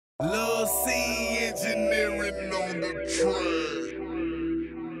Lil C engineering on the track.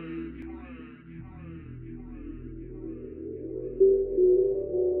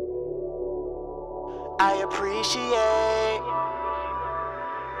 I appreciate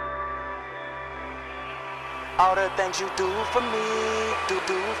all the things you do for me, do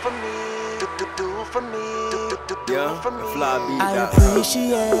for me, do for me, do for me. I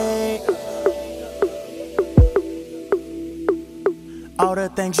appreciate all the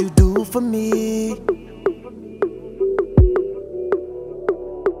things you do for me,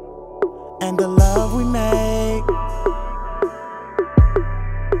 and the love we make.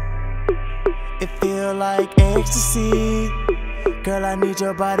 It feel like ecstasy. Girl, I need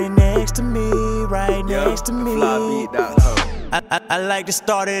your body next to me, right next to me. I like to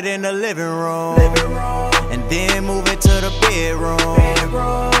start it in the living room, and then move it to the bedroom.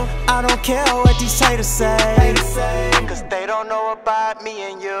 I don't care what these haters say, cause they don't know about me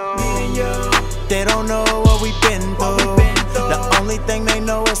and you. They don't know what we've been through. The only thing they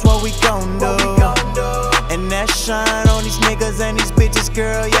know is what we gon' do. And that shine on these niggas and these bitches,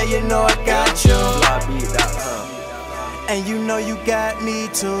 girl, yeah, you know I got you. And you know you got me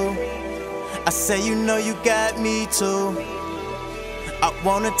too. I say you know you got me too. I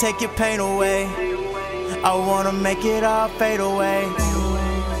wanna take your pain away. I wanna make it all fade away.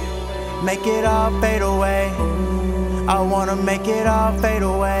 Make it all fade away. I wanna make it all fade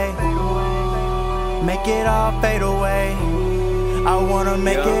away. Make it all fade away. I wanna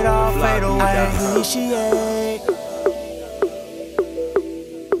make it all fade away. I appreciate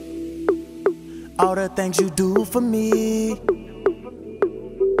all the things you do for me,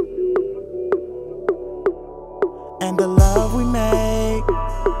 and the love we make.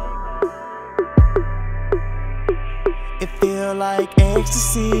 It feel like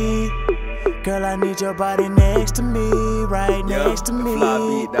ecstasy. Girl, I need your body next to me, right next to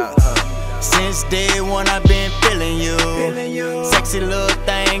me. Since day one I've been feeling you. Sexy little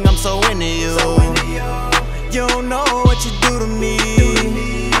thing, I'm so into you. You don't know what you do to me.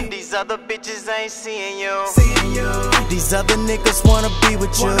 These other bitches ain't seeing you. These other niggas wanna be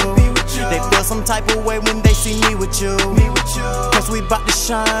with you. They feel some type of way when they see me with you. Cause we bout to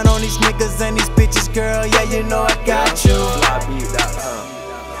shine on these niggas and these bitches, girl, yeah, you know I got you.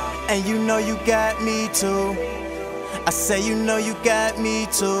 And you know you got me too. I say you know you got me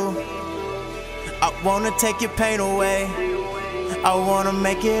too. I wanna take your pain away. I wanna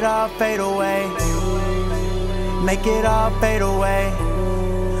make it all fade away. Make it all fade away.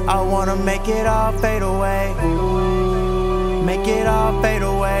 I wanna make it all fade away. Make it all fade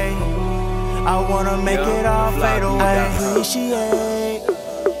away. I wanna make it all fade away. I appreciate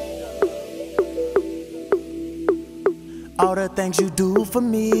all the things you do for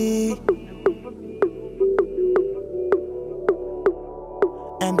me,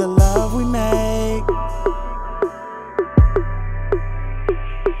 and the love we make.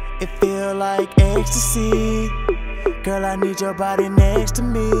 It feel like ecstasy. Girl, I need your body next to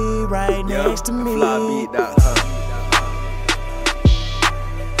me, right next to me.